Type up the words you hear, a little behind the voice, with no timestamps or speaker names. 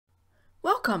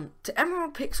Welcome to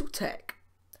Emerald Pixel Tech.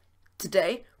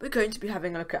 Today we're going to be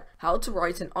having a look at how to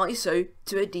write an ISO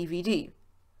to a DVD.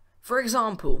 For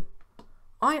example,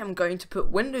 I am going to put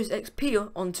Windows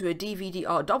XP onto a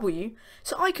DVD-RW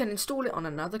so I can install it on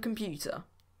another computer.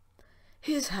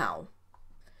 Here's how.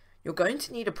 You're going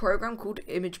to need a program called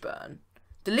Imgburn.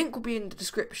 The link will be in the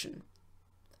description.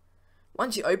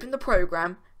 Once you open the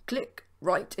program, click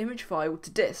Write Image File to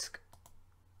Disk.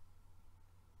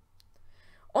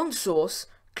 On Source,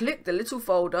 click the little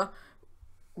folder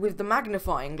with the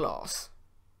magnifying glass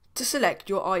to select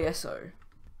your ISO.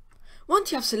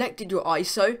 Once you have selected your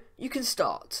ISO, you can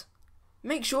start.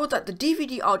 Make sure that the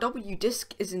DVD-RW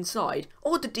disk is inside,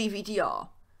 or the DVD-R.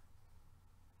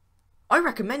 I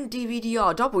recommend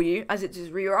DVD-RW as it is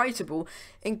rewritable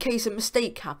in case a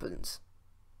mistake happens.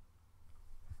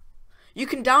 You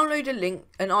can download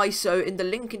an ISO in the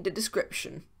link in the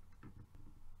description,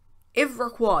 if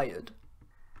required.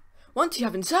 Once you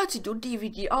have inserted your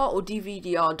DVD-R or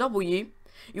DVD-RW,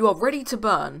 you are ready to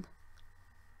burn.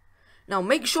 Now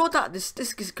make sure that this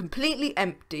disk is completely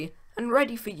empty and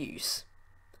ready for use.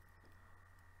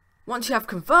 Once you have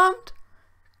confirmed,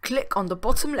 click on the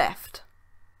bottom left.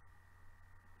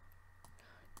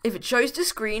 If it shows the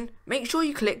screen, make sure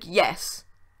you click Yes.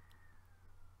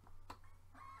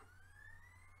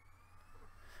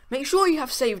 Make sure you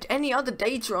have saved any other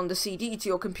data on the CD to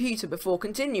your computer before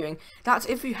continuing. That's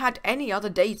if you had any other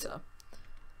data.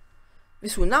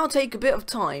 This will now take a bit of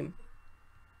time.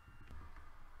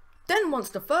 Then once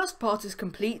the first part is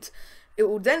complete, it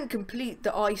will then complete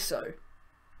the ISO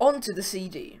onto the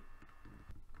CD.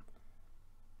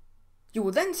 You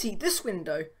will then see this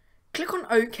window. Click on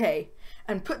OK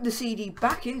and put the CD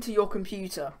back into your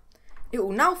computer. It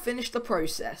will now finish the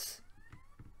process.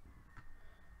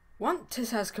 Once this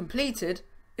has completed,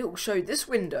 it will show this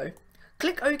window.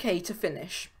 Click OK to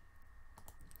finish.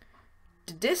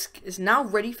 The disk is now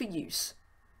ready for use.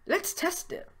 Let's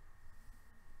test it.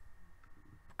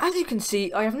 As you can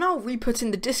see, I have now re-put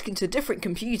in the disk into a different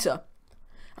computer.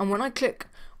 And when I click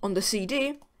on the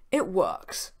CD, it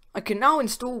works. I can now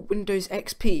install Windows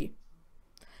XP.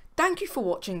 Thank you for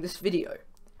watching this video.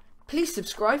 Please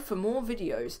subscribe for more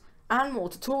videos and more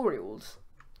tutorials.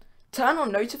 Turn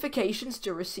on notifications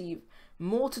to receive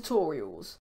more tutorials.